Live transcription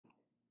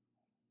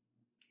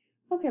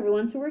Okay,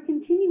 everyone, so we're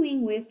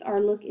continuing with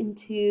our look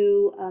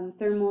into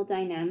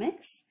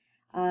thermodynamics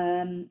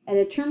at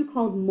a term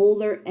called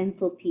molar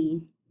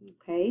enthalpy.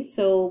 Okay,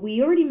 so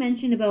we already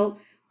mentioned about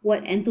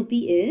what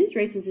enthalpy is,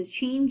 right? So it's this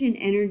change in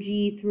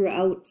energy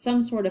throughout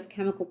some sort of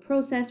chemical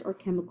process or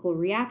chemical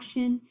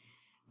reaction,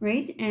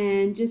 right?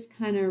 And just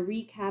kind of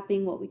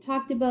recapping what we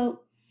talked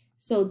about.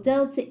 So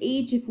delta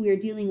H, if we are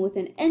dealing with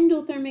an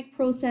endothermic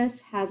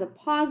process, has a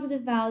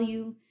positive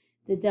value.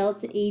 The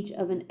delta H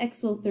of an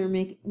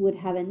exothermic would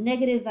have a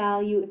negative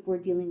value if we're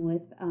dealing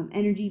with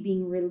energy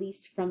being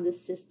released from the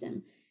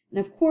system. And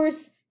of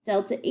course,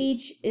 delta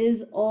H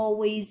is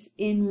always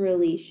in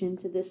relation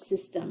to the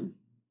system.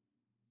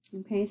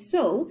 Okay,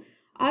 so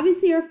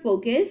obviously our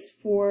focus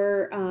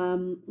for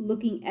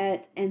looking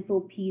at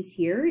enthalpies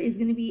here is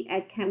going to be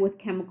with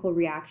chemical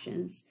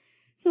reactions.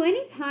 So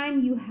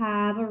anytime you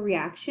have a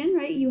reaction,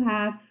 right, you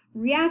have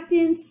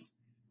reactants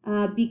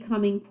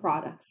becoming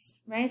products,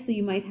 right? So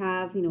you might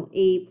have,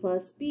 A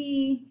plus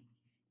B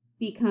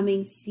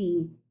becoming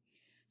C.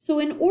 So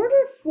in order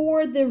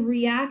for the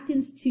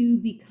reactants to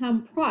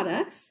become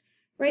products,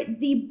 right,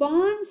 the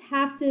bonds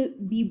have to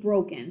be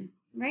broken,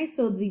 right?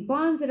 So the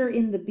bonds that are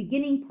in the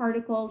beginning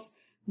particles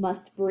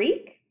must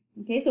break,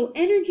 okay? So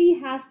energy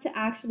has to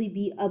actually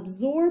be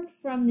absorbed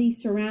from the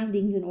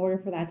surroundings in order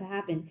for that to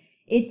happen.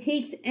 It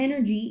takes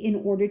energy in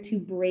order to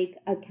break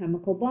a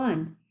chemical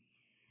bond.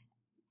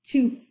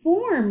 To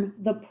form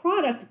the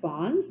product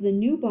bonds, the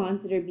new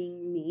bonds that are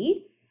being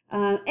made,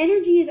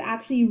 energy is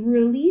actually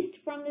released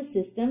from the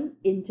system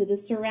into the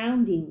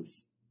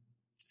surroundings.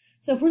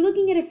 So if we're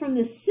looking at it from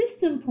the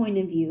system point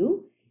of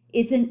view,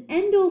 it's an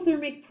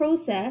endothermic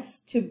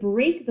process to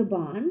break the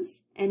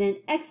bonds and an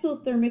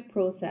exothermic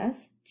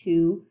process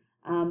to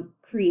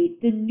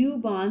create the new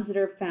bonds that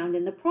are found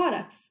in the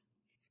products.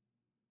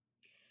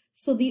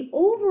 So the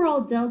overall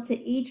delta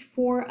H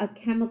for a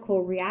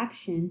chemical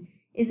reaction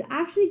is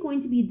actually going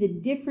to be the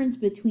difference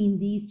between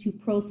these two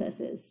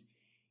processes.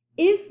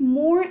 If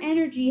more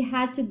energy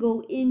had to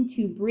go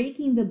into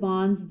breaking the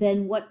bonds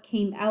than what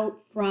came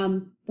out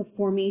from the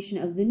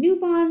formation of the new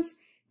bonds,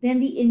 then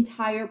the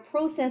entire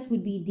process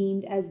would be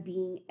deemed as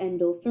being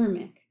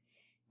endothermic.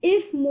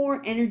 If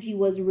more energy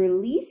was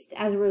released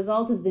as a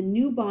result of the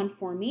new bond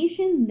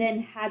formation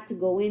than had to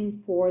go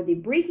in for the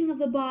breaking of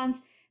the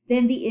bonds,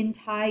 then the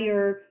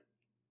entire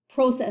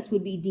process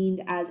would be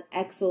deemed as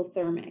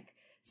exothermic.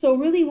 So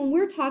really, when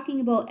we're talking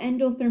about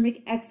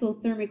endothermic,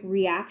 exothermic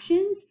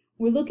reactions,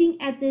 we're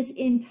looking at this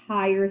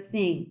entire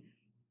thing.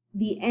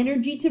 The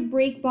energy to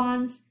break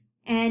bonds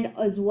and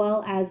as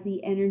well as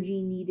the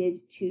energy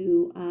needed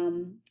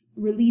to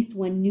released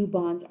when new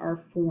bonds are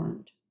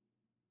formed.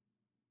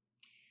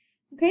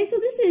 Okay, so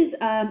this is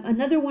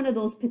another one of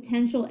those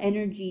potential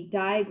energy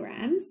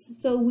diagrams.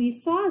 So we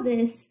saw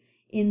this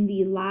in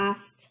the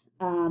last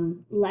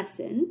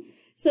lesson.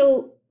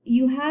 So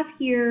you have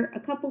here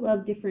a couple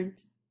of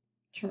different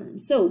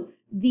terms. So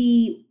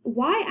the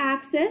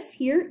y-axis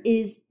here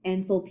is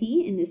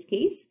enthalpy in this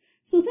case.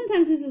 So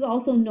sometimes this is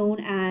also known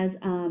as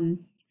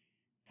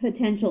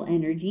potential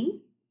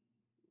energy.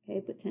 Okay,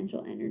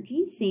 potential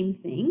energy, same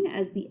thing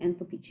as the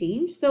enthalpy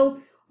change. So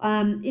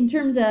in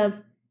terms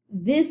of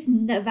this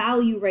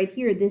value right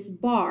here, this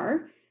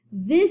bar,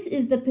 this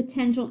is the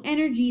potential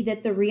energy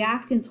that the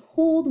reactants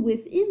hold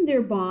within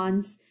their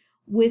bonds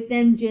with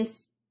them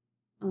just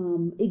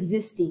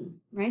existing,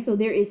 right? So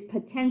there is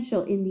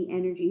potential in the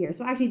energy here.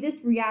 So actually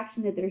this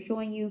reaction that they're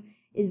showing you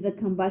is the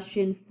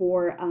combustion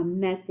for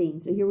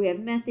methane. So here we have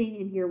methane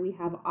and here we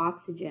have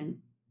oxygen.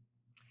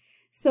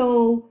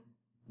 So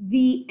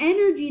the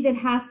energy that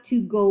has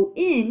to go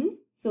in,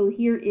 so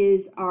here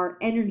is our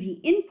energy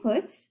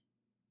input,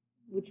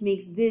 which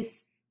makes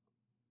this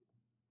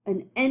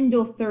an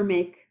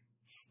endothermic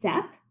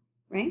step,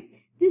 right?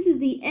 This is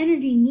the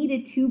energy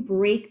needed to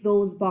break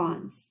those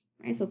bonds.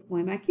 Right, so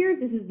going back here,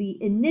 this is the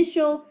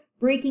initial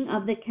breaking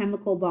of the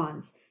chemical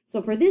bonds.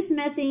 So for this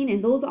methane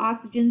and those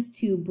oxygens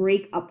to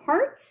break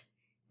apart,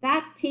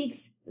 that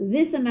takes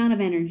this amount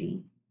of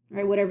energy,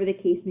 right? Whatever the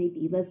case may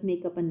be. Let's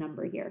make up a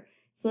number here.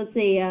 So let's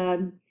say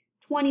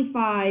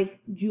 25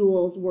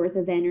 joules worth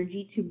of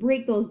energy to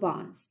break those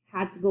bonds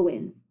had to go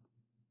in.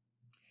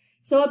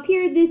 So up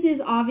here, this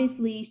is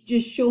obviously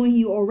just showing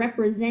you or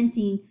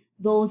representing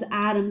those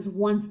atoms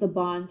once the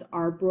bonds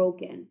are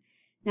broken.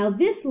 Now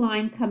this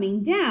line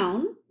coming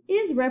down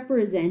is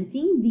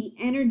representing the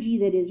energy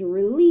that is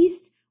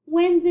released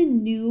when the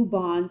new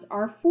bonds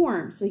are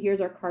formed. So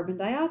here's our carbon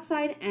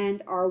dioxide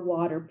and our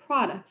water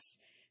products.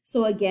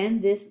 So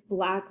again, this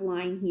black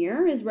line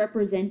here is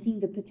representing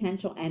the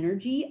potential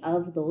energy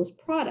of those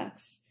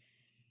products.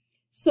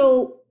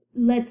 So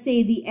let's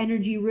say the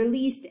energy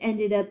released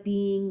ended up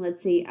being,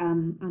 let's say, I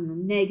don't know,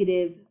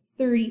 negative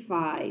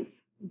 35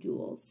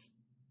 joules.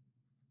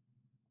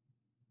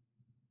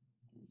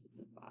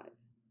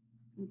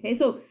 Okay,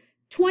 so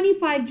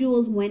 25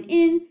 joules went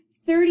in,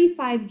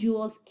 35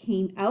 joules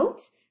came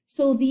out.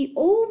 So the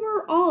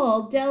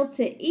overall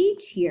delta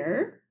H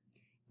here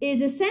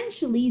is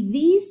essentially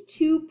these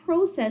two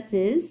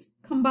processes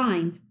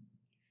combined.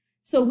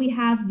 So we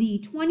have the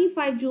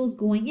 25 joules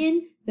going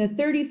in, the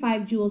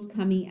 35 joules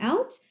coming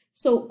out.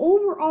 So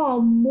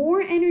overall,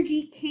 more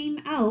energy came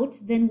out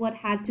than what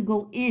had to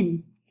go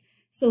in.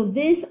 So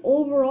this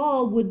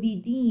overall would be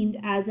deemed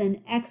as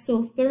an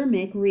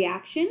exothermic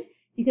reaction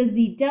because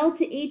the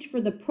delta H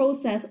for the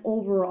process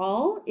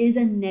overall is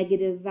a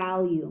negative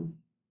value.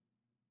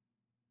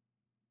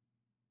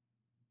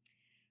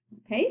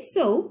 Okay,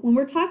 so when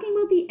we're talking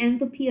about the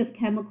enthalpy of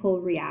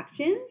chemical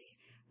reactions,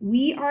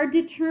 we are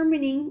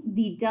determining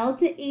the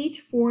delta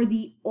H for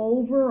the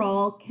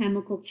overall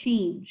chemical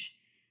change.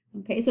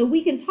 Okay, so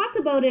we can talk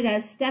about it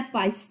as step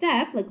by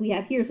step, like we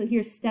have here. So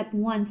here's step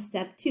 1,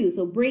 step 2.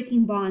 So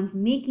breaking bonds,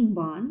 making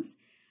bonds.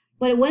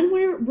 But when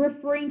we're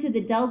referring to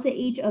the delta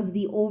H of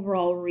the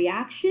overall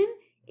reaction,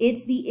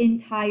 it's the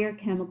entire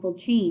chemical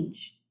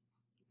change.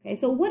 Okay,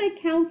 so what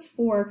accounts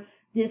for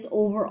this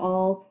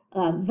overall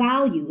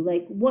value?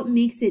 Like what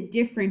makes it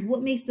different?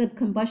 What makes the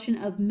combustion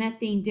of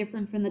methane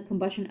different from the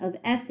combustion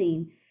of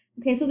ethane?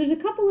 Okay, so there's a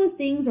couple of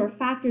things or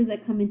factors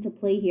that come into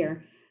play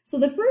here. So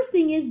the first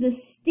thing is the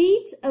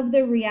state of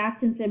the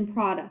reactants and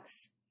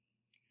products.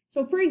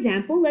 So for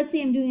example, let's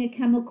say I'm doing a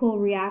chemical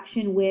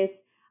reaction with,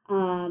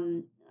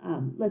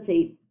 let's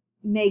say,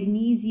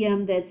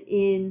 magnesium that's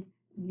in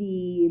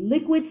the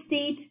liquid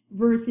state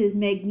versus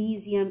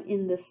magnesium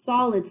in the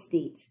solid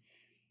state.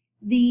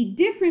 The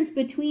difference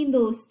between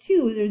those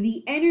two, or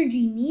the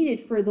energy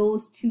needed for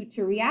those two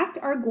to react,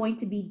 are going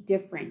to be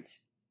different.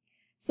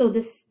 So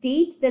the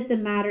state that the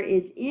matter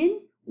is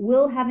in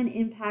will have an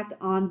impact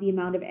on the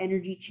amount of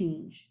energy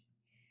change.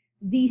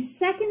 The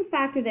second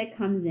factor that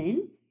comes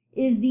in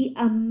is the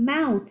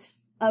amount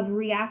of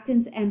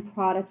reactants and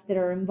products that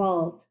are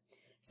involved.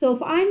 So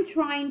if I'm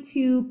trying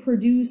to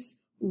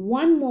produce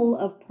 1 mole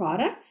of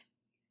product,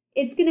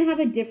 it's going to have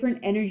a different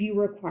energy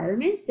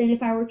requirement than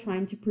if I were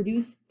trying to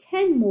produce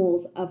 10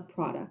 moles of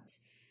product.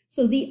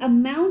 So the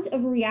amount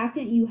of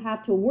reactant you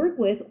have to work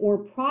with or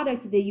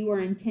product that you are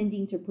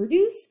intending to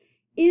produce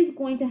is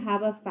going to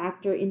have a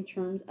factor in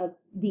terms of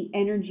the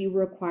energy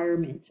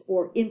requirement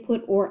or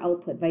input or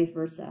output, vice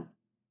versa.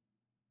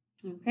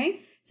 Okay,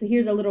 so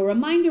here's a little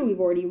reminder.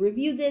 We've already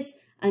reviewed this.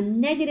 A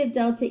negative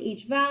delta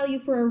H value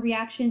for a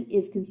reaction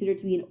is considered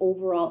to be an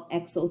overall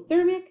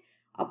exothermic.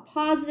 A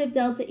positive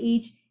delta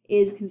H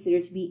is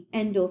considered to be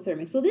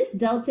endothermic. So this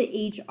delta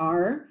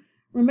HR,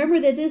 remember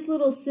that this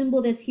little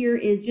symbol that's here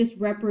is just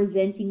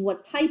representing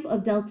what type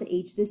of delta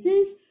H this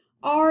is.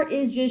 R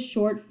is just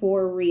short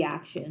for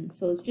reaction.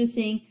 So it's just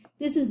saying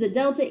this is the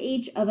delta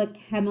H of a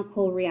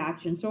chemical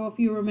reaction. So if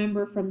you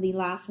remember from the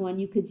last one,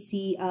 you could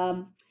see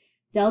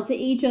delta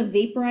H of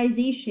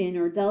vaporization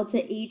or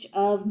delta H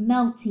of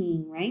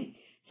melting, right?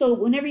 So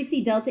whenever you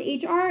see delta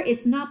HR,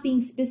 it's not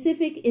being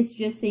specific. It's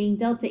just saying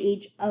delta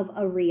H of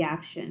a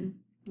reaction.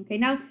 Okay,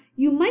 now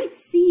you might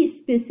see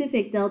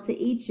specific delta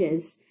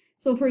H's.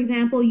 So for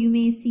example, you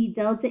may see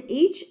delta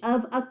H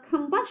of a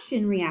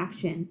combustion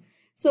reaction.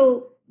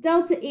 So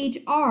delta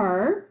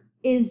HR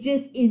is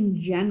just in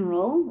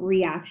general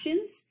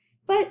reactions,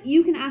 but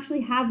you can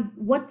actually have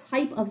what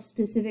type of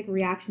specific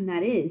reaction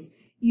that is.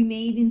 You may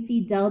even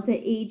see delta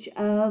H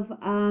of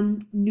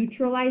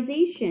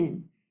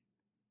neutralization.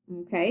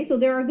 Okay, so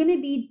there are going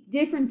to be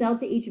different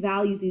delta H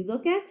values you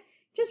look at.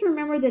 Just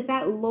remember that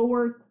that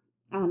lower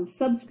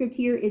subscript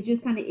here is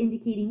just kind of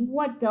indicating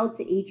what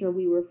delta H are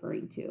we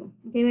referring to.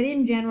 Okay, but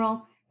in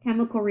general,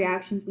 chemical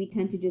reactions, we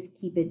tend to just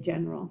keep it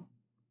general.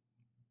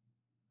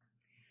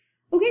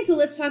 Okay, so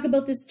let's talk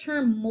about this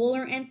term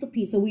molar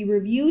enthalpy. So we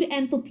reviewed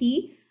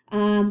enthalpy.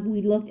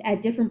 We looked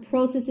at different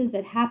processes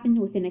that happen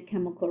within a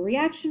chemical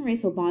reaction, right?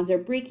 So bonds are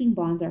breaking,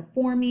 bonds are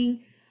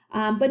forming.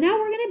 But now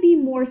we're going to be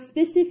more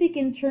specific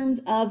in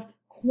terms of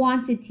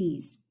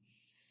quantities.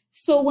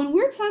 So when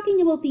we're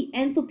talking about the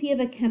enthalpy of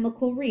a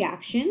chemical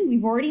reaction,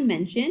 we've already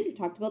mentioned, we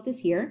talked about this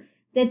here,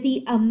 that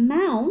the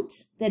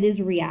amount that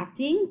is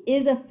reacting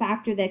is a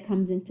factor that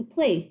comes into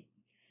play.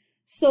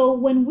 So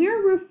when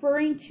we're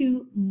referring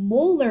to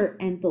molar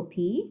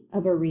enthalpy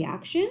of a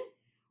reaction,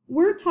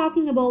 we're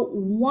talking about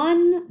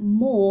 1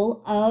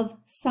 mole of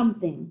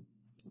something.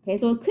 Okay,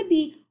 so it could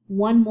be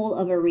 1 mole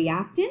of a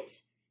reactant.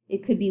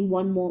 It could be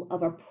 1 mole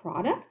of a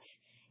product.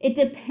 It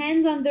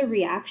depends on the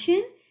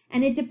reaction,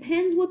 and it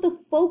depends what the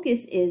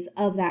focus is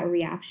of that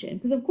reaction.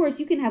 Because of course,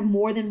 you can have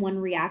more than 1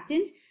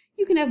 reactant.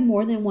 You can have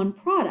more than 1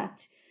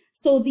 product.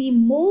 So the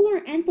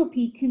molar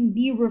enthalpy can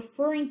be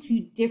referring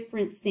to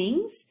different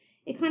things.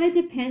 It kind of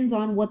depends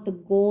on what the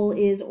goal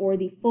is or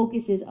the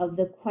focus is of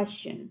the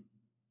question.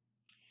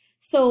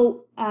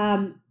 So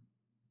the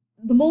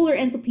molar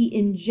enthalpy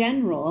in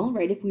general,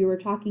 right, if we were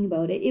talking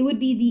about it, it would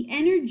be the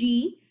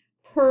energy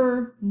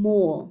per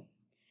mole.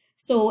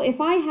 So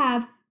if I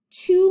have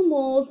 2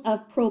 moles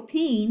of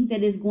propane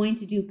that is going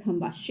to do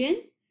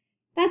combustion,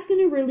 that's going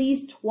to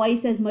release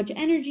twice as much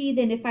energy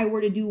than if I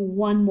were to do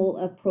 1 mole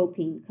of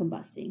propane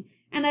combusting.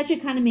 And that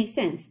should kind of make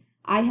sense.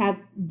 I have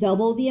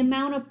double the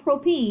amount of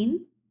propane,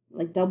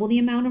 like double the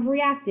amount of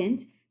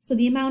reactant, so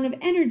the amount of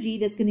energy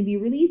that's going to be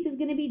released is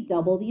going to be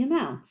double the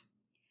amount,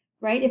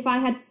 right? If I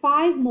had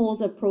 5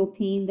 moles of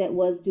propane that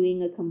was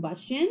doing a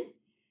combustion,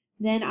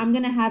 then I'm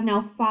going to have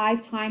now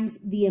 5 times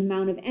the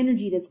amount of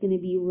energy that's going to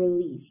be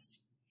released.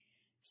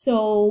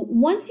 So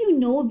once you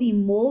know the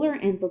molar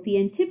enthalpy,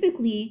 and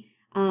typically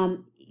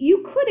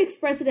you could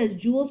express it as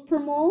joules per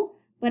mole,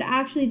 but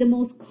actually the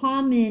most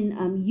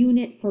common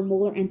unit for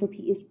molar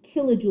enthalpy is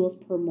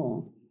kilojoules per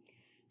mole.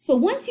 So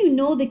once you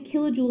know the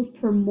kilojoules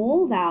per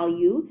mole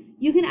value,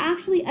 you can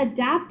actually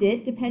adapt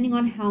it depending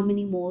on how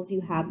many moles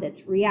you have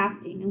that's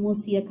reacting. And we'll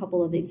see a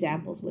couple of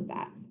examples with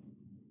that.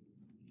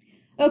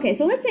 Okay,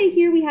 so let's say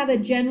here we have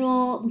a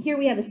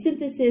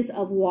synthesis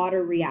of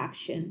water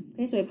reaction.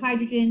 Okay, so we have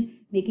hydrogen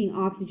making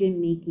oxygen,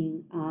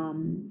 making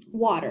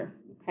water,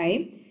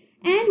 okay?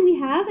 And we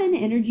have an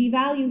energy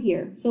value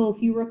here. So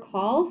if you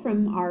recall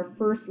from our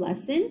first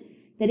lesson,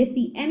 that if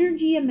the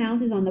energy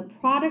amount is on the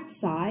product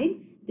side,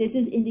 this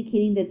is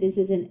indicating that this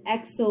is an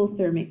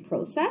exothermic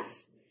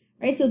process,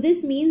 right? So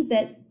this means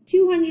that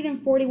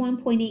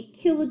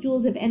 241.8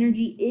 kilojoules of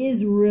energy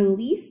is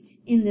released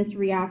in this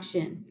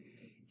reaction.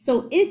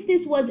 So if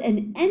this was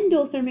an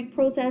endothermic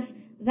process,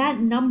 that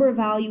number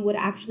value would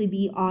actually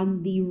be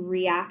on the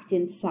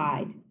reactant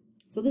side.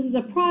 So this is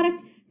a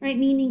product, right?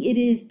 Meaning it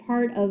is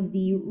part of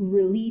the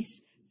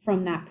release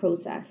from that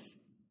process.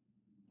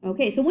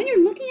 Okay, so when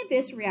you're looking at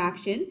this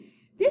reaction,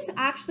 this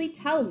actually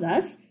tells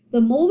us the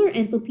molar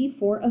enthalpy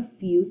for a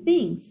few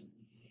things.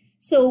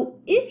 So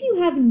if you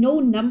have no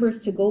numbers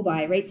to go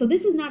by, right? So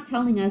this is not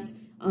telling us,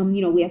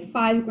 we have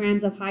 5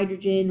 grams of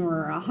hydrogen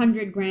or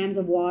 100 grams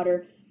of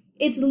water.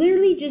 It's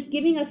literally just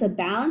giving us a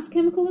balanced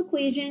chemical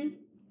equation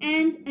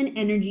and an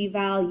energy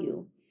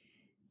value.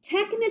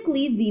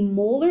 Technically, the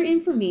molar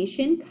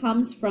information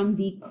comes from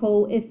the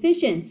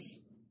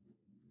coefficients.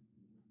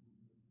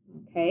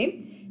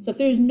 Okay, so if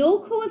there's no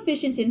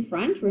coefficient in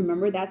front,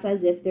 remember that's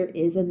as if there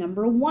is a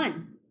number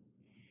 1.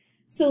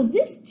 So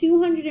this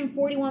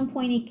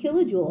 241.8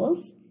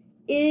 kilojoules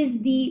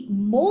is the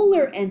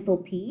molar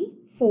enthalpy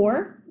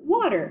for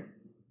water,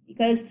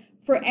 because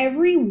for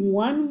every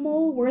 1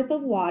 mole worth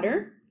of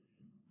water,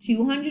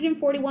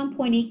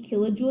 241.8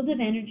 kilojoules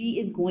of energy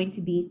is going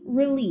to be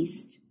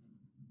released.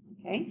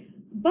 Okay,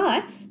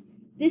 but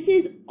this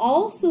is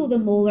also the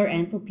molar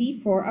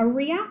enthalpy for a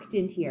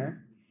reactant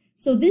here.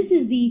 So this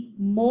is the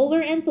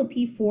molar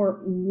enthalpy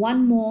for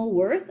 1 mole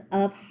worth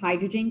of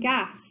hydrogen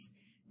gas,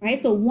 right?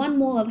 So 1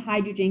 mole of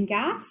hydrogen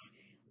gas,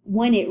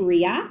 when it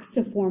reacts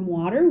to form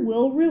water,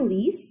 will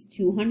release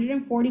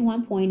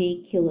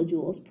 241.8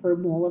 kilojoules per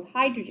mole of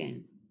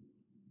hydrogen.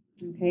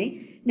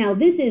 Okay, now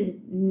this is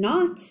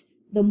not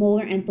the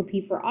molar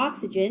enthalpy for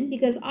oxygen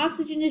because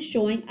oxygen is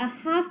showing a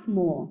 1/2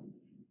 mole.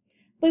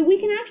 But we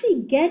can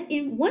actually get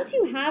in, once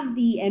you have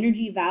the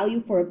energy value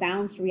for a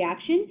balanced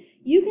reaction,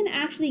 you can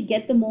actually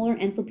get the molar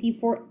enthalpy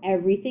for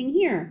everything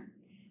here.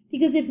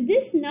 Because if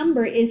this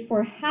number is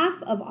for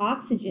 1/2 of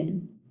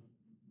oxygen,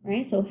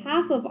 right? So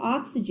 1/2 of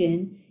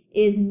oxygen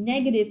is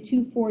negative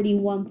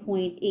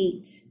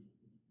 241.8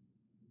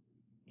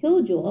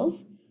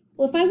 kilojoules.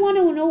 Well, if I want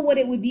to know what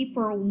it would be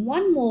for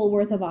 1 mole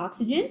worth of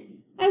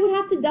oxygen, I would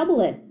have to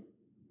double it,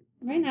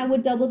 right? And I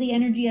would double the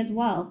energy as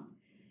well.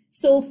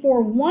 So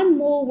for 1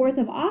 mole worth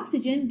of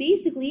oxygen,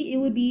 basically it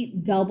would be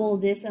double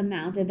this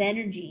amount of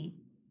energy.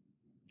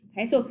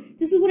 Okay, so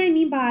this is what I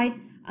mean by,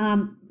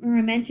 remember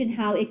I mentioned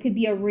how it could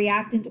be a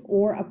reactant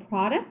or a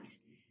product.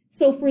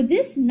 So for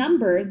this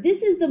number,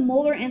 this is the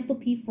molar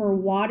enthalpy for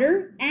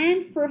water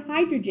and for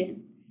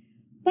hydrogen.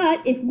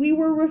 But if we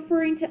were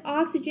referring to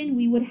oxygen,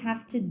 we would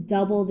have to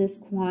double this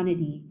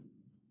quantity.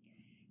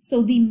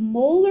 So the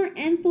molar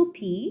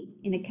enthalpy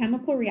in a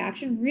chemical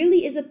reaction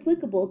really is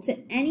applicable to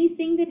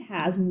anything that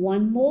has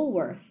 1 mole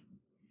worth.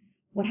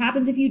 What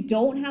happens if you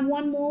don't have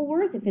 1 mole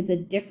worth? If it's a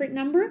different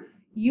number,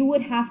 you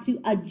would have to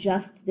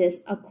adjust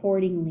this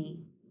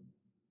accordingly.